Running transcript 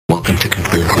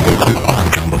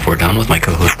down with my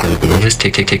co-host, the realist,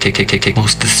 take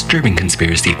most disturbing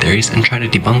conspiracy theories and try to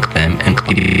debunk them and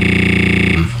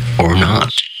or not.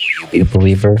 You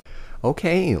believer?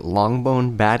 Okay,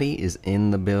 Longbone Batty is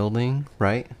in the building,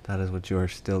 right? That is what you are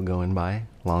still going by,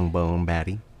 Longbone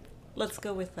Batty. Let's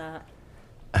go with that.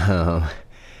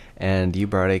 And you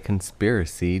brought a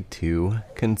conspiracy to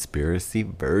Conspiracy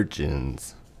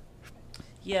Virgins.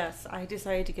 Yes, I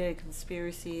decided to get a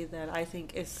conspiracy that I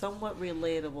think is somewhat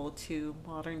relatable to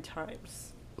modern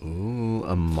times. Ooh,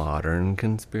 a modern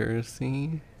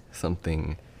conspiracy?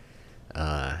 Something,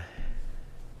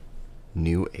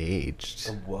 new aged.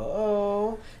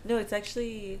 Whoa. No, it's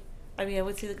actually, I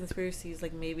would say the conspiracy is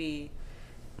like maybe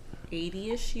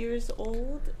 80-ish years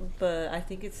old, but I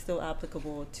think it's still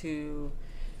applicable to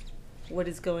what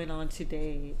is going on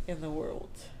today in the world.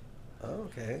 Oh,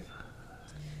 okay.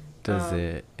 Does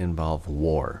it involve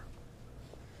war?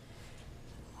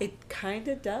 It kind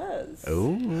of does.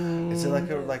 Oh. Is it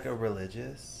like a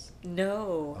religious?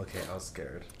 No. Okay, I was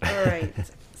scared. All right.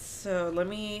 So let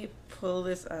me pull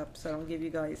this up so I don't give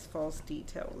you guys false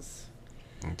details.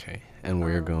 Okay. And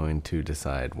we're going to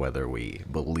decide whether we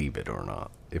believe it or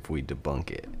not, if we debunk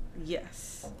it.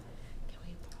 Yes. Can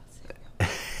we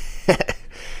pause it?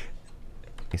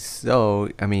 So,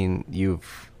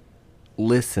 you've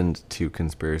listened to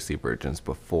Conspiracy Virgins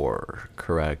before,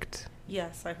 correct?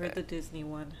 Yes, I heard the Disney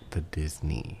one. The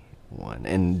Disney one.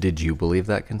 And did you believe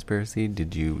that conspiracy?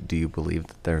 Do you believe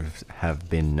that there have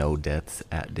been no deaths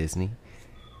at Disney?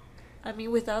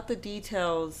 Without the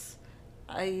details,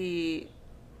 I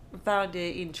found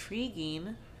it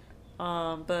intriguing.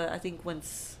 But I think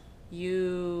once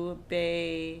you,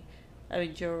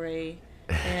 Joe Ray,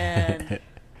 and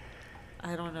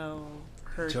I don't know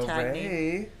her Joe tag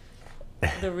Ray.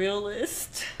 name, the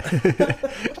realist.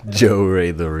 Joe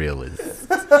Ray the realist.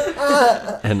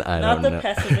 And I Not don't the know.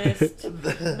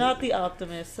 pessimist, not the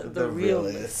optimist, the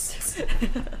realist.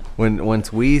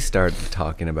 Once we started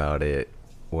talking about it,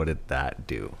 what did that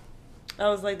do? I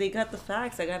was like, they got the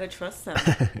facts. I gotta trust them.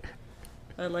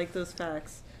 I like those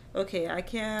facts. Okay, I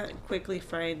can't quickly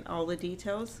find all the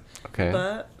details. Okay.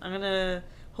 But I'm gonna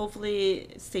hopefully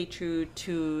stay true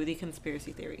to the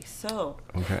conspiracy theory. So,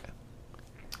 Okay.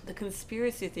 the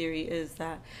conspiracy theory is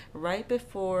that right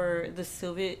before the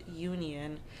Soviet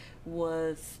Union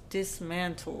was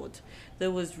dismantled,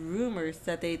 there was rumors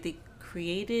that they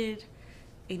created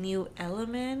a new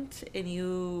element, a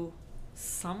new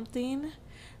something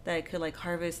that could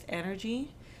harvest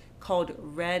energy called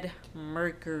red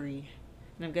mercury.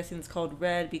 And I'm guessing it's called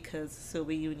red because the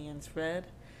Soviet Union's red.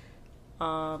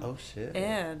 Oh shit.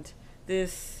 And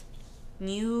this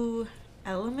new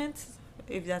element,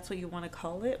 if that's what you want to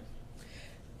call it,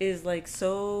 is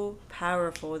so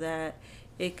powerful that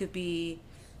it could be,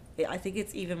 I think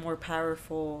it's even more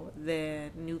powerful than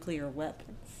nuclear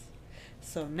weapons.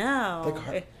 So now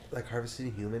Like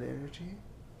harvesting human energy?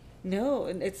 no,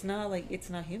 it's not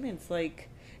human.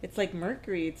 It's like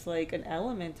mercury. It's like an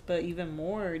element, but even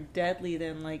more deadly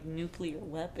than nuclear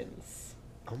weapons.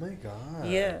 Oh my god.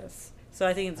 Yes. So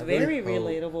I think it's I very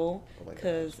really hope- relatable Oh my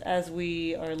because as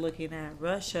we are looking at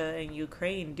Russia and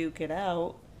Ukraine duke it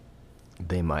out,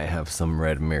 They might have some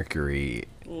red mercury.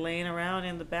 laying around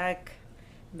in the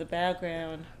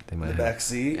background. They might In the have back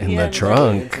seat? in Yeah, the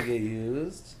trunk. To get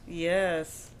used?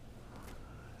 Yes.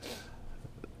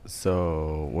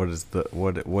 So what is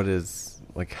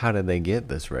how did they get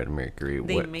this red mercury?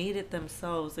 They made it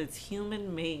themselves. It's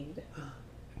human made.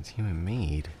 It's human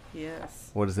made. Yes.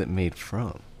 What is it made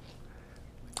from?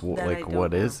 That I don't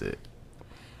What know. is it?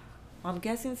 I'm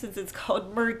guessing since it's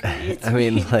called mercury, it's I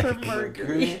mean, made like- from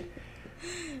mercury.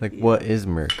 What is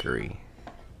mercury?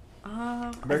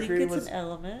 I Mercury think it's was- an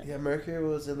element. Yeah, mercury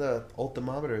was in the old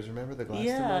thermometers. Remember the glass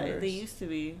thermometers? They used to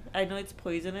be. I know it's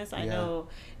poisonous. I Yeah. know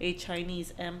a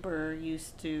Chinese emperor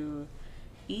used to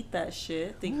eat that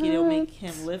shit, thinking it'll make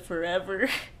him live forever.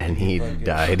 And he Fucking-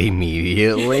 died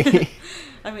immediately.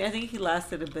 I think he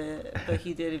lasted a bit, but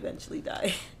he did eventually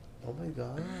die. Oh my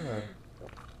god.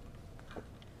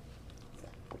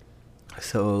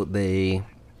 So they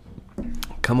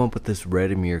come up with this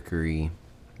red mercury,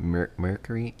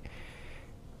 mercury,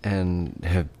 and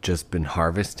have just been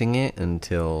harvesting it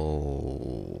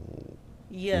until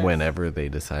Yes. whenever they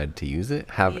decide to use it.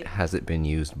 Yeah. Has it been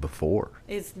used before?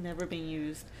 It's never been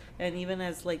used. And even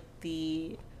as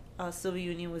the Soviet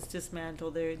Union was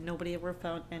dismantled, nobody ever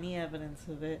found any evidence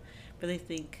of it. But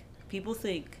people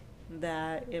think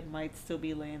that it might still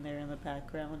be laying there in the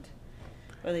background,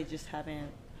 or they just haven't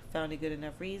found a good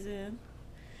enough reason,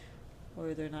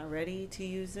 or they're not ready to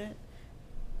use it.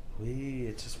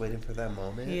 It's just waiting for that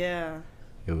moment? Yeah.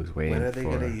 It was waiting When are they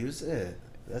for... going to use it?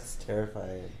 That's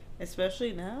terrifying.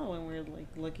 Especially now when we're like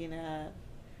looking at.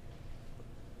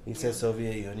 You said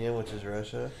Soviet Union, which is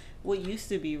Russia? What used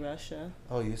to be Russia.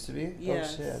 Oh, it used to be?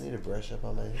 Yes. Oh, shit. I need to brush up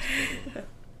on my history.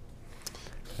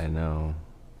 I know.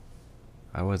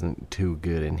 I wasn't too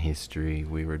good in history.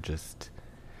 We were just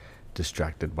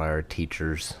distracted by our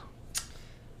teachers.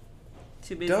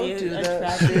 Too busy Don't do that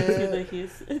attracted to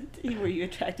the Were you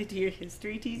attracted to your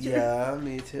history teacher? Yeah,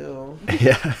 me too.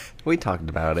 Yeah, we talked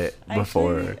about it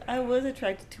before. Actually, I was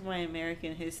attracted to my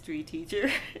American history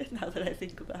teacher, now that I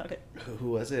think about it.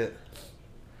 Who was it?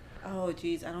 Oh,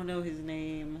 geez, I don't know his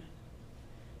name.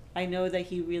 I know that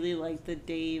he really liked the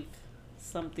Dave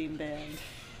something band.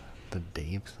 The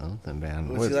Dave something band.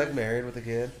 Was he like married with a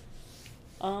kid?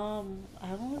 I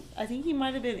think he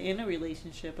might have been in a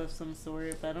relationship of some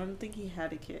sort, but I don't think he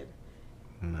had a kid.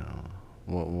 No.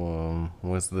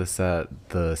 Was this at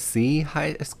the C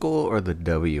high school or the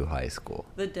W high school?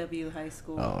 The W high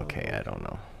school. Oh, okay. I don't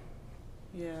know.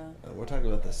 Yeah. We're talking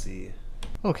about the C.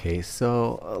 Okay,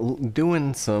 so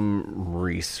doing some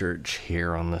research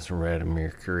here on this Red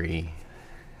Mercury,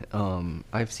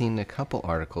 I've seen a couple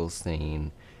articles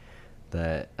saying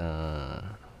that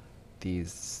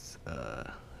it's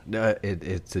a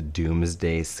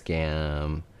doomsday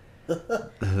scam.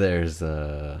 There's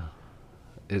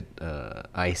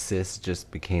ISIS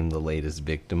just became the latest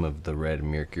victim of the Red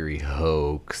Mercury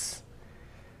hoax.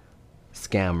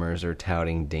 Scammers are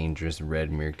touting dangerous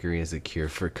red mercury as a cure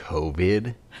for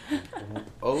COVID.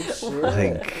 Oh shit!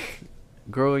 Like,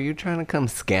 girl, are you trying to come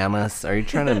scam us? Are you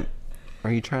trying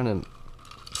to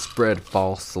spread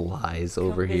false lies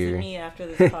over Come here? visit me after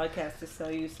this podcast to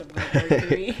sell you some red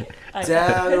mercury.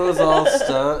 Damn, it was all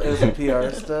stunt. It was a PR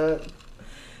stunt.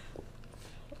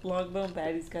 Longbone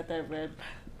Baddie's got that red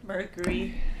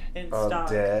mercury in On stock.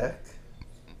 deck.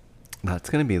 That's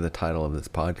gonna be the title of this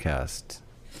podcast.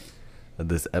 Of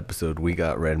this episode, we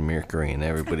got Red Mercury, and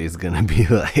everybody's gonna be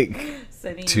like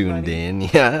tuned in.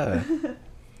 Yeah.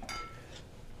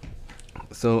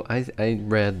 So I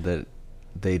read that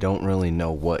they don't really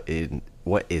know what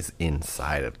is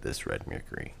inside of this Red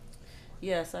Mercury.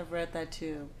 Yes, I've read that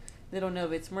too. They don't know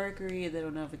if it's mercury. They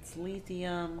don't know if it's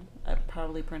lithium. I'm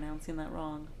probably pronouncing that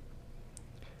wrong.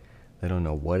 They don't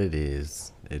know what it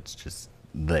is. It's just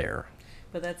there.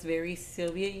 But that's very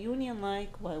Soviet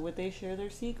Union-like. Why would they share their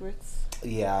secrets?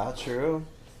 Yeah, true.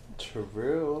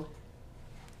 True.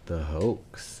 The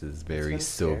hoax is very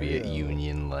Soviet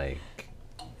Union-like.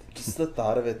 Just the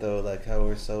thought of it, though, like how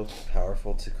we're so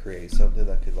powerful to create something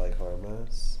that could, like, harm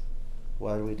us.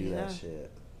 Why do we do that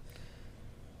shit?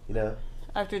 You know?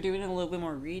 After doing a little bit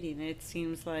more reading, it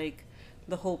seems like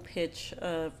the whole pitch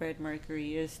of Red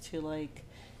Mercury is to, like,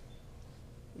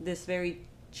 this very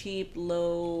cheap,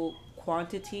 low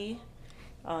quantity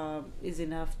is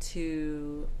enough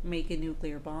to make a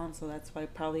nuclear bomb. So that's why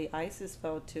probably ISIS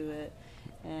fell to it.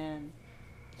 And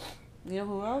you know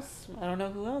who else? I don't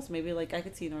know who else. Maybe like I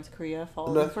could see North Korea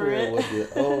falling for it. Would be,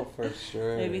 oh, for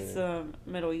sure. Maybe some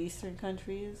Middle Eastern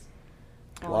countries.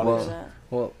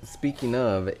 Well, speaking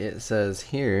of, it says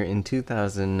here in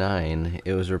 2009,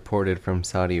 it was reported from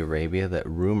Saudi Arabia that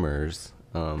rumors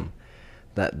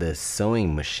that this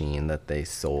sewing machine that they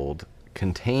sold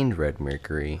contained red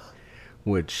mercury,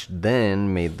 which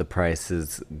then made the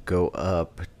prices go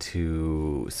up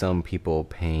to some people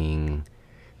paying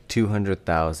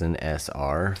 200,000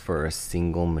 SR for a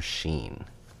single machine,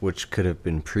 which could have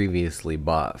been previously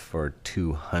bought for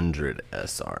 200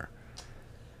 SR.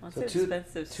 That's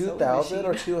expensive. 2,000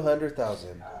 or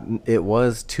 200,000? It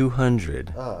was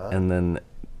 200, and then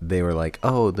they were like,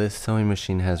 "Oh, this sewing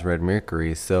machine has red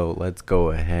mercury, so let's go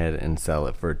ahead and sell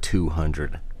it for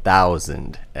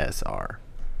 200,000 SR."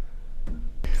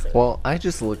 Well, I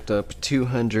just looked up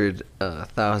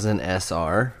 200,000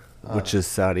 SR, which is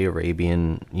Saudi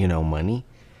Arabian, money,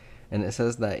 and it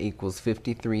says that equals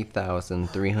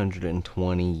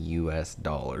 $53,320 US.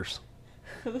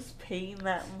 Who's paying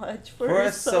that much for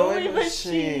a sewing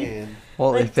machine?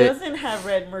 Well, that if it doesn't have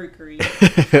red mercury.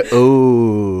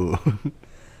 Oh.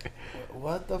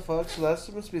 What the fuck? So that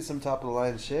must be some top of the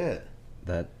line shit.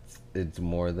 It's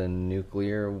more than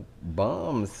nuclear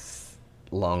bombs,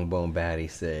 Longbone Baddie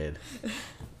said.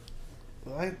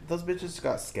 Like, those bitches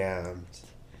got scammed.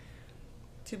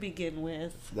 To begin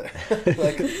with.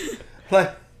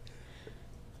 like.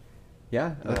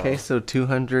 Yeah, okay, so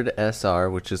 200 SR,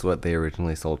 which is what they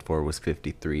originally sold for, was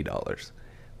 $53,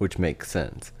 which makes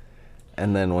sense.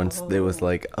 And then once it was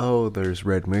like, oh, there's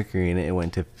red mercury in it, it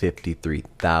went to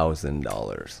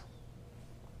 $53,000.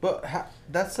 But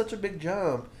that's such a big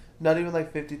jump. Not even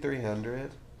like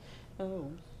 5,300.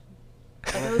 Oh.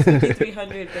 I know it was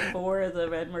 5,300 before the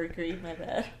red mercury, my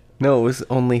bad. No, it was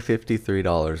only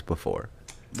 $53 before.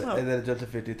 Oh. And then it jumped to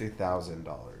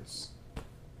 $53,000.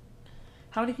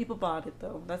 How many people bought it,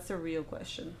 though? That's the real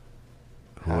question.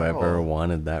 Whoever How?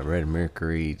 wanted that Red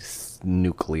Mercury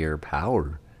nuclear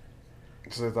power.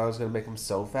 So they thought it was going to make them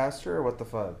sew faster, or what the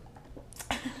fuck?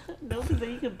 No, because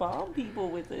then you can bomb people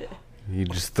with it. You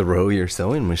just throw your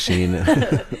sewing machine.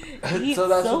 So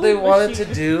that's what they wanted to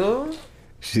do?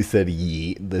 She said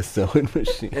yeet the sewing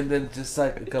machine. And then just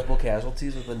like a couple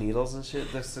casualties with the needles and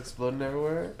shit that's exploding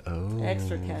everywhere? Oh.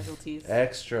 Extra casualties.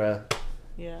 Extra.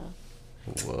 Yeah.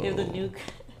 Whoa.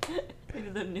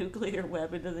 If the nuclear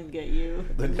weapon doesn't get you,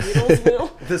 The the needles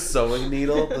will. The sewing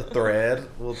needle, the thread,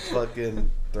 will fucking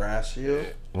thrash you.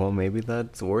 Well, maybe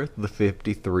that's worth the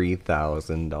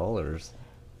 $53,000.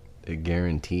 It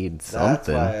guaranteed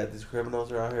something. That's why these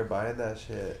criminals are out here buying that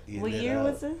shit. What year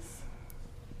was this?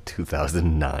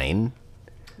 2009.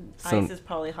 ISIS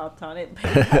probably hopped on it and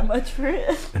paid that much for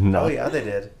it. No. Oh yeah, they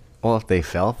did. Well, if they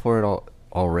fell for it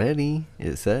already,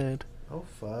 it said. Oh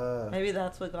fuck. Maybe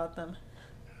that's what got them.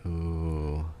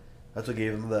 Ooh. That's what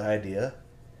gave them the idea.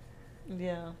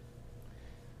 Yeah.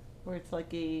 Where it's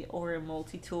like a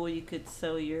multi-tool, you could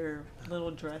sew your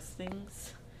little dress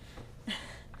things.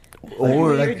 Or when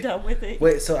you're like, done with it.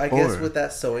 Wait, so I guess Or- with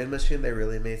that sewing machine, they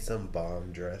really made some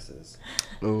bomb dresses.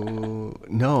 oh,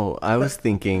 no, I was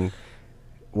thinking,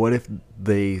 what if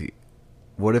the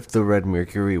Red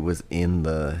Mercury was in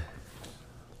the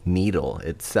needle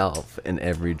itself, and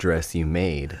every dress you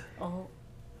made, Oh.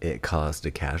 it caused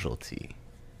a casualty?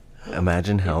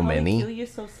 Imagine how It'll probably many. kill you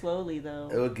so slowly though.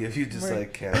 It would give you just Right.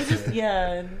 like cancer.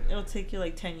 Yeah, and it'll take you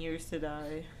like 10 years to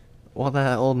die. Well,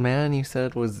 that old man you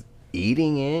said was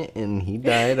eating it, and he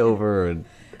died over an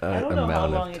I don't know how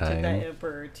amount long of it took that time.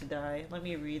 emperor to die. Let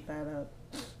me read that up.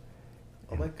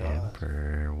 Oh my god.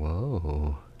 Emperor,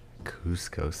 whoa,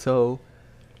 Cusco. So,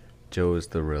 Joe is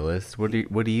the realist. What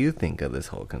do you think of this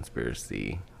whole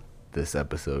conspiracy? This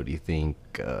episode, you think?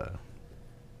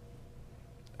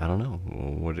 I don't know.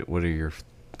 What are your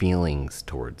feelings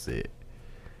towards it?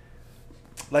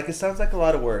 Like, it sounds like a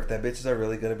lot of work. That bitches are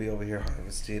really gonna be over here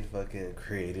harvesting, fucking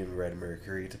creating red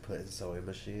mercury to put in sewing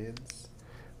machines.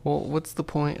 Well, what's the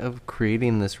point of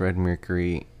creating this Red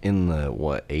Mercury in the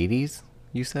 80s?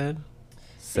 You said,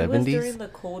 It was 70s. during the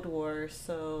Cold War,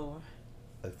 so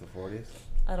Like the 40s?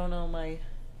 I don't know my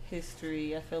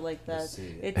history. I feel like that Let's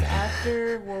see. it's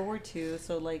after World War II,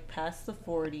 so like past the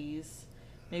 40s,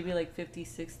 maybe like 50s,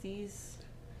 60s,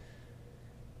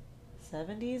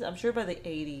 70s. I'm sure by the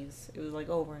 80s it was like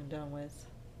over and done with.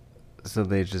 So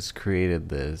they just created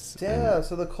this. Damn,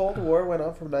 so the Cold War went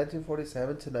on from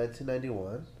 1947 to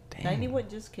 1991? Damn. 91,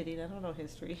 just kidding. I don't know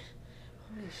history.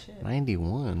 Holy shit.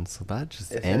 91, so that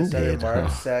just It ended. started March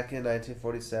 2nd,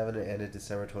 1947, and ended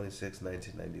December 26,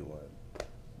 1991.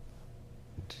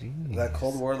 Jeez. That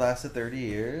Cold War lasted 30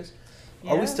 years?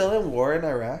 Are Yeah. we still in war in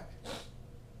Iraq?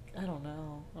 I don't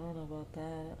know. I don't know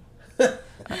about that.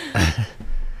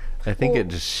 I think Well- it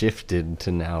just shifted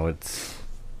to now it's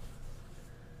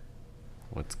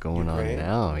what's going Ukraine? on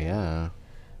now, yeah.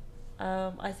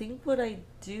 I think what I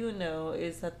do know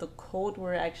is that the Cold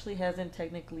War actually hasn't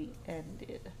technically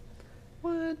ended.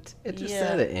 What? It just Yeah.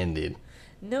 said it ended.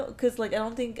 No, because like I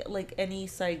don't think like any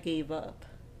side gave up.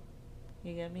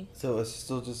 You get me? So it's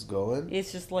still just going?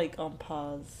 It's just like on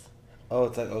pause. Oh,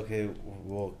 it's like, okay,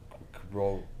 we'll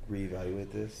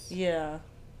reevaluate this. Yeah.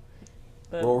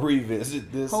 But We'll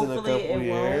revisit this in a couple hopefully it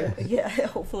years. won't. Yeah,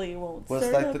 hopefully it won't. Was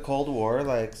start like up. the Cold War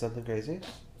like something crazy?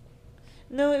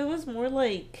 No, it was more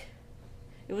like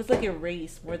it was like a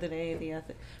race more than anything.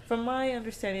 From my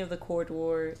understanding of the Cold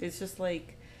War, it's just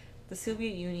like the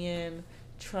Soviet Union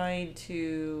trying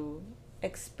to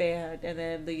expand, and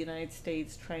then the United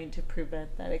States trying to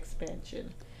prevent that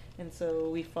expansion. And so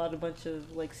we fought a bunch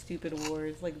of like stupid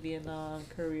wars, like Vietnam,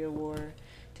 Korea War,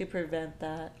 to prevent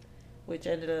that, which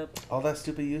ended up. All that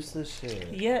stupid useless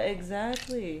shit. Yeah,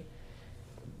 exactly.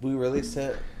 We really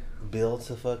sent Bill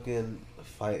to fucking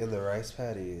fight in the rice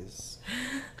paddies.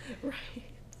 Right.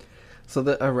 So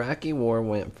the Iraqi war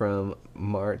went from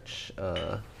March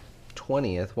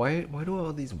 20th. Why do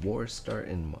all these wars start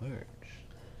in March?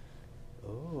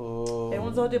 Oh.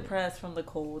 Everyone's all depressed from the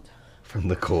cold. From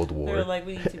the Cold War. They're like,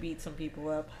 we need to beat some people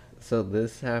up. So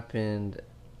this happened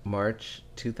March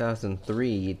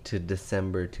 2003 to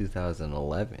December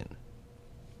 2011.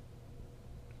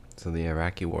 So the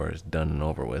Iraqi war is done and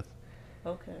over with.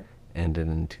 Okay. Ended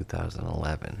in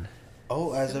 2011.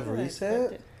 Oh, as of Simple as recent?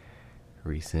 expected.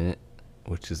 Recent,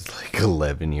 which is like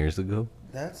 11 years ago.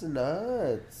 That's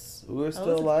nuts. We were was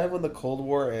still alive when the Cold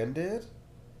War ended?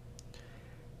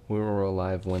 We were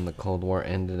alive when the Cold War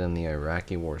ended and the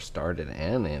Iraqi war started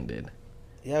and ended.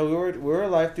 Yeah, we were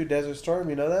alive through Desert Storm.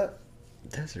 You know that?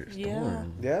 Desert Yeah.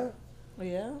 Storm. Yeah. Oh,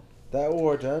 yeah? That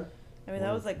war, John. I mean,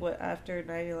 that was like, what, after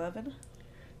 9/11?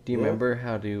 Do you Yeah. remember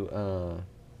how to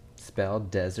spell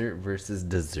desert versus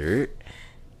dessert?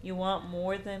 You want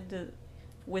more than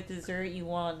with dessert, you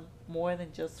want more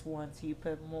than just one, so you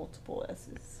put multiple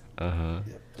S's. Yep.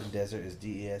 And desert is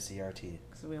DESERT.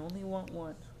 Because we only want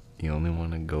one. You only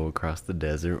want to go across the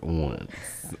desert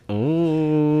once.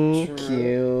 Oh,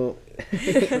 True. cute.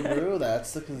 True,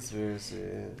 that's the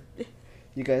conspiracy.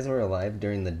 You guys were alive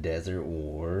during the Desert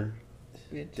War.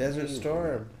 Desert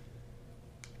Storm.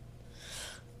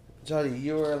 Johnny,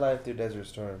 you were alive through Desert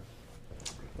Storm.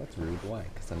 That's rude. Why?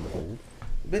 Because I'm old.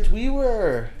 Bitch, we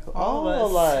were all of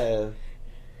us. alive.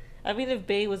 I mean, if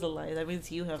Bay was alive, that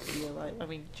means you have to be alive. I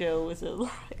mean, Joe is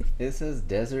alive. It says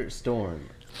Desert Storm.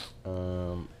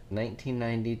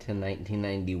 1990 to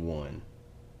 1991.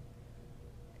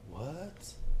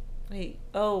 What? Wait,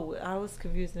 oh, I was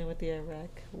confusing it with the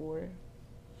Iraq War.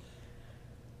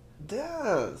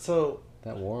 Damn. So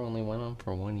That war only went on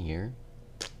for 1 year.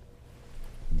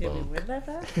 Did we win that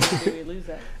fast? Or did we lose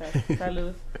that fast?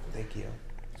 Salud. thank you.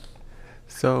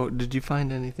 So, did you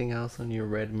find anything else on your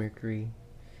Red Mercury?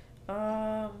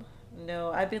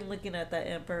 No, I've been looking at that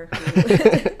emperor.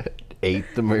 Ate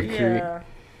the mercury? Yeah.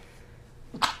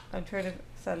 I'm trying to...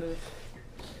 Salud.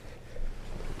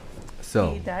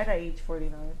 So, He died at age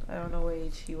 49. I don't know what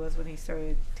age he was when he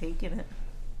started taking it.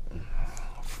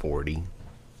 40.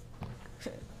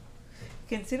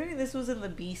 Considering this was in the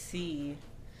BC,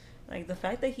 like the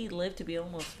fact that he lived to be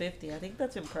almost 50, I think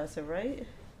that's impressive, right?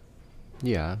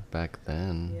 Yeah, back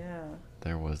then. Yeah.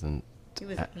 There wasn't... He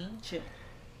was ancient.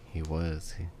 He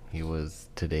was. He was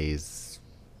today's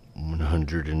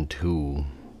 102.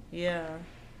 Yeah.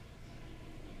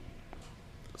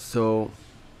 So,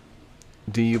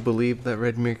 do you believe that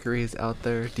Red Mercury is out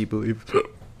there? Do you believe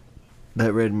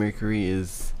that Red Mercury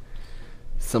is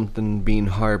something being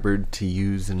harbored to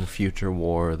use in a future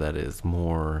war that is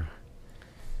more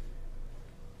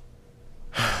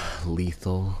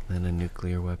lethal than a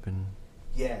nuclear weapon?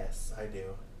 Yes, I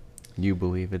do. You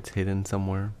believe it's hidden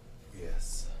somewhere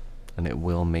Yes. and it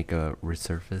will make a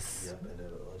resurface? Yep, and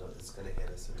it's gonna hit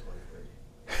us in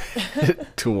 2030.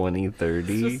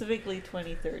 2030? Specifically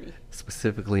 2030.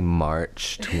 Specifically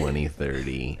March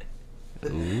 2030.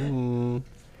 Ooh.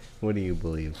 What do you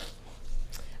believe?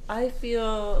 I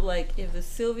feel like if the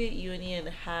Soviet Union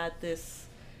had this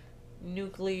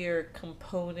nuclear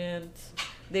component,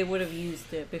 they would have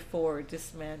used it before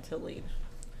dismantling.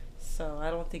 So I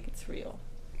don't think it's real.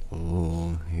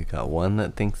 Ooh, you got one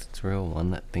that thinks it's real,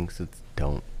 one that thinks it's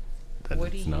that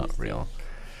What do it's you not think? real.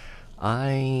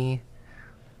 I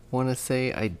want to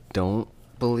say I don't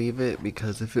believe it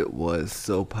because if it was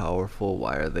so powerful,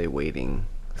 why are they waiting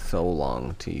so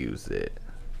long to use it?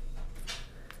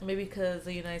 Maybe because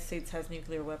the United States has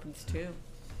nuclear weapons too.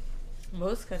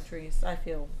 Most countries, I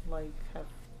feel like, have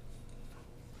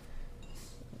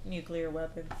nuclear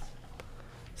weapons.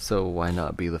 So why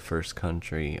not be the first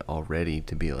country already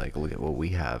to be like, look at what we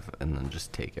have, and then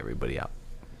just take everybody out?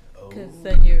 Because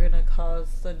then you're going to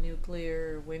cause the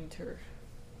nuclear winter.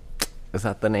 Is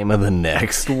that the name of the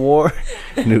next war?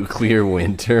 Nuclear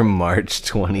winter, March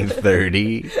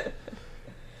 2030?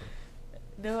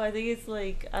 No, I think it's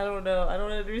like, I don't know. I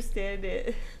don't understand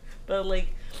it. But like,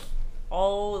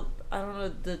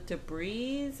 the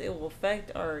debris, it will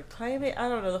affect our climate. I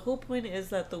don't know. The whole point is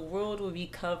that the world will be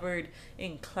covered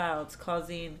in clouds,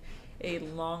 causing a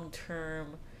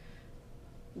long-term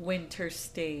winter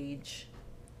stage.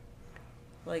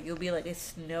 Like, it'll be like a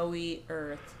snowy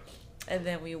earth. And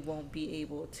then we won't be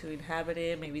able to inhabit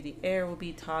it. Maybe the air will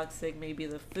be toxic. Maybe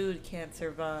the food can't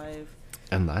survive.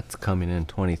 And that's coming in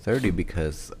 2030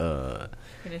 because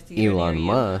It's either Elon near you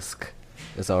Musk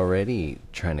is already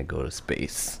trying to go to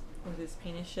space. with his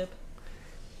penis ship.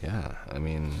 Yeah, I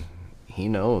mean, he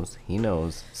knows.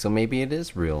 So maybe it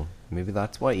is real. Maybe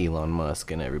that's why Elon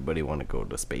Musk and everybody want to go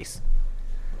to space.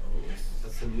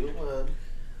 That's a new one.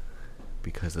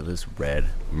 Because of this red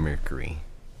mercury.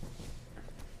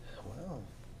 Wow.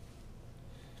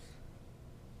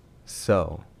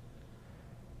 So,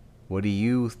 what do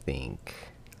you think,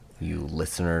 you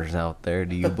listeners out there?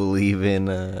 Do you believe in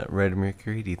red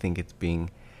mercury? Do you think it's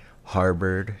being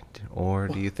harbored? Or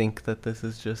do you think that this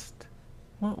is just...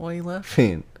 What? Why are you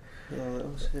laughing?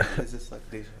 Oh, shit. Is this like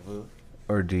deja vu?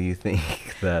 Or do you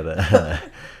think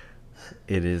that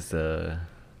it is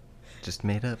just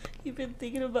made up? You've been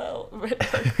thinking about Red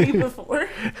Mercury before.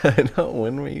 I know.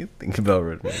 When were you thinking about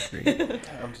red mercury?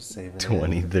 I'm just saving it.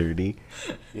 2030.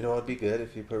 You know what would be good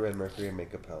if you put red mercury in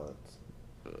makeup palettes?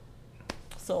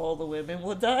 So all the women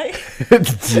will die.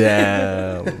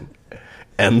 Damn.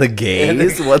 And the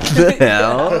gays? What the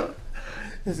hell?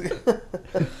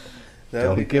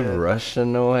 Don't give Russia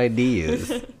no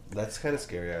ideas. That's kind of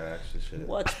scary. I actually should.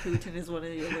 Watch Putin is one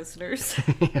of your listeners.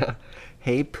 Yeah.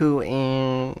 Hey,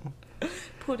 Putin.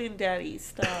 Putin daddy,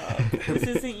 stop. This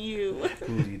isn't you.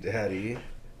 Putin daddy.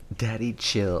 Daddy,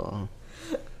 chill.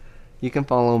 You can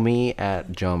follow me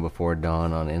at John Before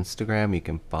Dawn on Instagram. You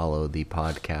can follow the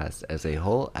podcast as a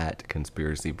whole at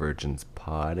Conspiracy Virgins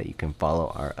Pod. You can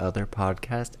follow our other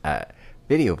podcast at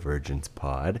Video Virgins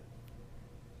Pod.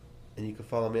 And you can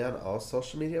follow me on all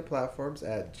social media platforms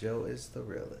at Joe is the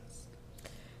Realist.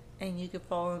 And you can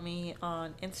follow me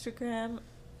on Instagram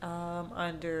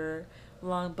under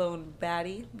Longbone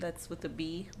Batty. That's with a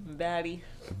B. Batty.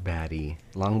 Batty.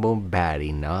 Longbone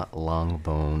Batty, not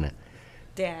Longbone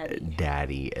Daddy.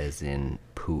 Daddy, as in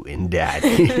Putin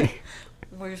Daddy.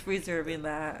 We're reserving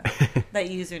that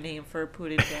username for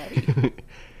Putin Daddy.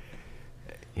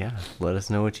 Yeah, let us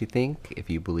know what you think, if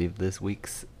you believe this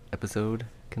week's episode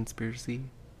conspiracy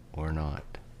or not.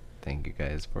 Thank you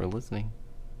guys for listening.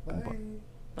 Bye.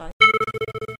 Bye.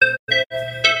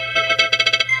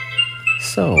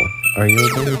 So, are you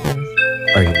a believer?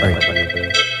 Are you a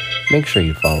believer? Make sure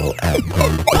you follow at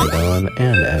John Before Dawn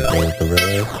and at Dave the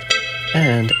Realist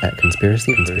and at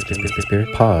Conspiracy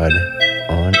Pod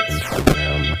on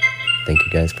Instagram. Thank you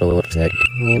guys for listening.